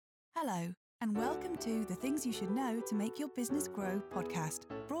Hello, and welcome to the Things You Should Know to Make Your Business Grow podcast,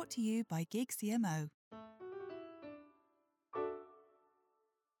 brought to you by Gig CMO.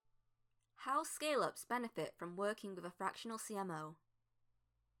 How scale-ups benefit from working with a fractional CMO.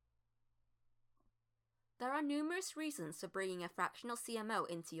 There are numerous reasons for bringing a fractional CMO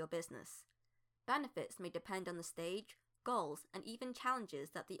into your business. Benefits may depend on the stage, goals, and even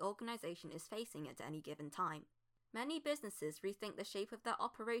challenges that the organization is facing at any given time. Many businesses rethink the shape of their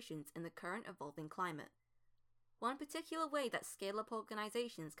operations in the current evolving climate. One particular way that scale-up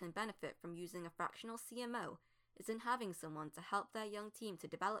organizations can benefit from using a fractional CMO is in having someone to help their young team to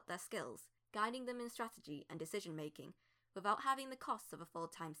develop their skills, guiding them in strategy and decision-making, without having the costs of a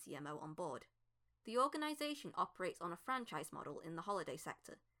full-time CMO on board. The organization operates on a franchise model in the holiday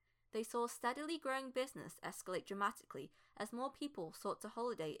sector. They saw steadily growing business escalate dramatically as more people sought to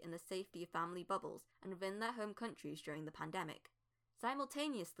holiday in the safety of family bubbles and within their home countries during the pandemic.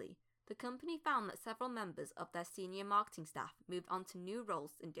 Simultaneously, the company found that several members of their senior marketing staff moved on to new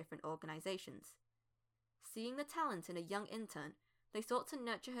roles in different organizations. Seeing the talent in a young intern, they sought to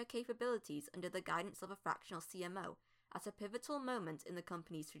nurture her capabilities under the guidance of a fractional CMO at a pivotal moment in the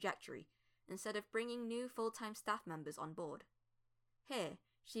company's trajectory, instead of bringing new full-time staff members on board. Here,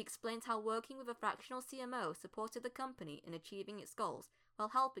 she explains how working with a fractional CMO supported the company in achieving its goals while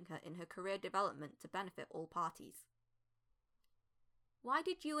helping her in her career development to benefit all parties. Why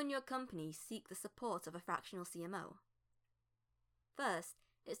did you and your company seek the support of a fractional CMO? First,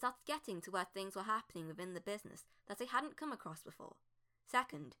 it started getting to where things were happening within the business that I hadn't come across before.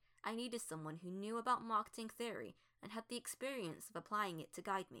 Second, I needed someone who knew about marketing theory and had the experience of applying it to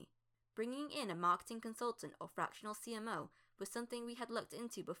guide me. Bringing in a marketing consultant or fractional CMO was something we had looked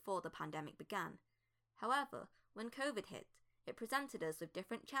into before the pandemic began. However, when COVID hit, it presented us with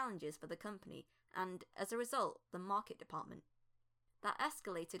different challenges for the company and, as a result, the market department. That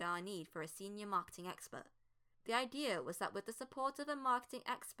escalated our need for a senior marketing expert. The idea was that with the support of a marketing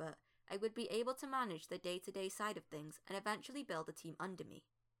expert, I would be able to manage the day-to-day side of things and eventually build a team under me.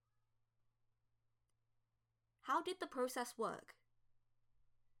 How did the process work?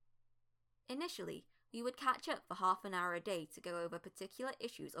 Initially, we would catch up for half an hour a day to go over particular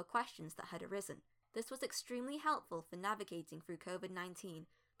issues or questions that had arisen. This was extremely helpful for navigating through COVID-19,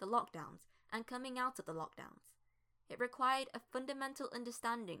 the lockdowns, and coming out of the lockdowns. It required a fundamental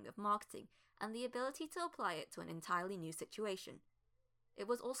understanding of marketing and the ability to apply it to an entirely new situation. It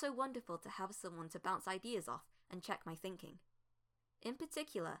was also wonderful to have someone to bounce ideas off and check my thinking. In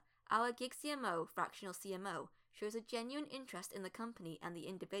particular, our Gig CMO, fractional CMO, shows a genuine interest in the company and the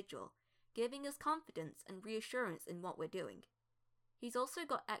individual, giving us confidence and reassurance in what we're doing. He's also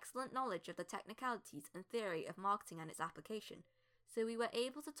got excellent knowledge of the technicalities and theory of marketing and its application, so we were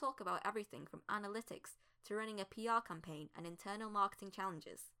able to talk about everything from analytics to running a PR campaign and internal marketing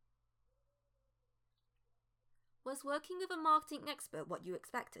challenges. Was working with a marketing expert what you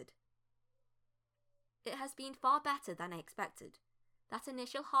expected? It has been far better than I expected. That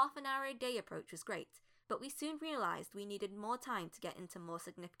initial half an hour a day approach was great, but we soon realised we needed more time to get into more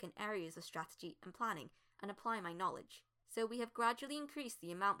significant areas of strategy and planning and apply my knowledge. So we have gradually increased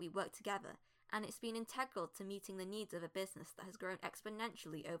the amount we work together, and it's been integral to meeting the needs of a business that has grown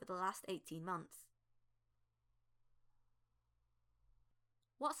exponentially over the last 18 months.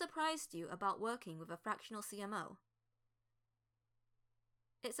 What surprised you about working with a fractional CMO?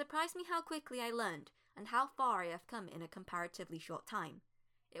 It surprised me how quickly I learned and how far I have come in a comparatively short time.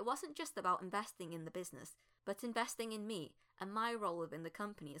 It wasn't just about investing in the business, but investing in me and my role within the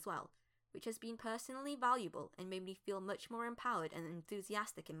company as well, which has been personally valuable and made me feel much more empowered and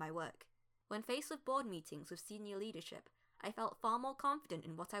enthusiastic in my work. When faced with board meetings with senior leadership, I felt far more confident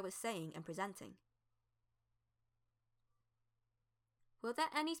in what I was saying and presenting. Were there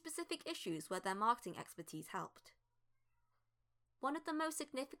any specific issues where their marketing expertise helped? One of the most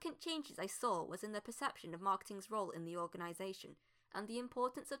significant changes I saw was in the perception of marketing's role in the organisation and the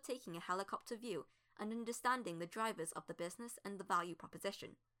importance of taking a helicopter view and understanding the drivers of the business and the value proposition.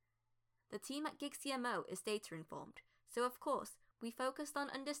 The team at Gig CMO is data informed, so of course, we focused on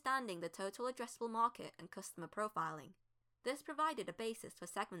understanding the total addressable market and customer profiling. This provided a basis for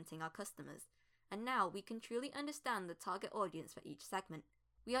segmenting our customers, and now we can truly understand the target audience for each segment.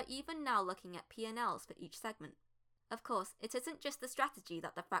 We are even now looking at P&Ls for each segment. Of course, it isn't just the strategy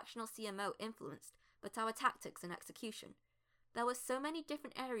that the fractional CMO influenced, but our tactics and execution. There were so many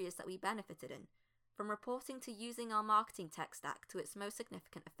different areas that we benefited in, from reporting to using our marketing tech stack to its most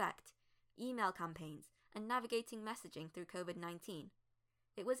significant effect, email campaigns, and navigating messaging through COVID-19.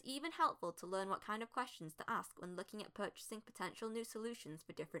 It was even helpful to learn what kind of questions to ask when looking at purchasing potential new solutions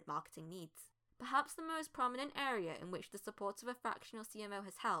for different marketing needs. Perhaps the most prominent area in which the support of a fractional CMO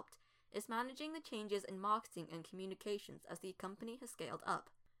has helped is managing the changes in marketing and communications as the company has scaled up.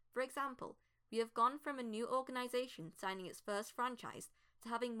 For example, we have gone from a new organisation signing its first franchise to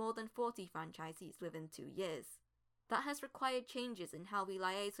having more than 40 franchisees within 2 years. That has required changes in how we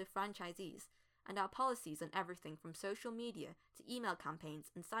liaise with franchisees and our policies on everything from social media to email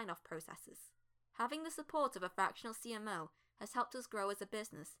campaigns and sign-off processes. Having the support of a fractional CMO has helped us grow as a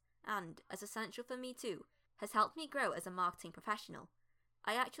business and, as essential for me too, has helped me grow as a marketing professional.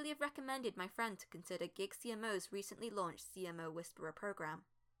 I actually have recommended my friend to consider Gig CMO's recently launched CMO Whisperer program.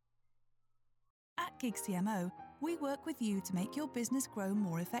 At Gig CMO, we work with you to make your business grow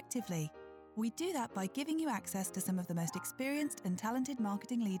more effectively. We do that by giving you access to some of the most experienced and talented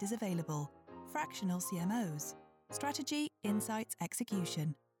marketing leaders available, fractional CMOs. Strategy, insights,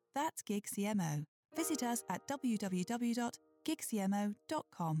 execution. That's Gig CMO. Visit us at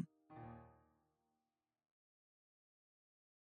www.gigcmo.com.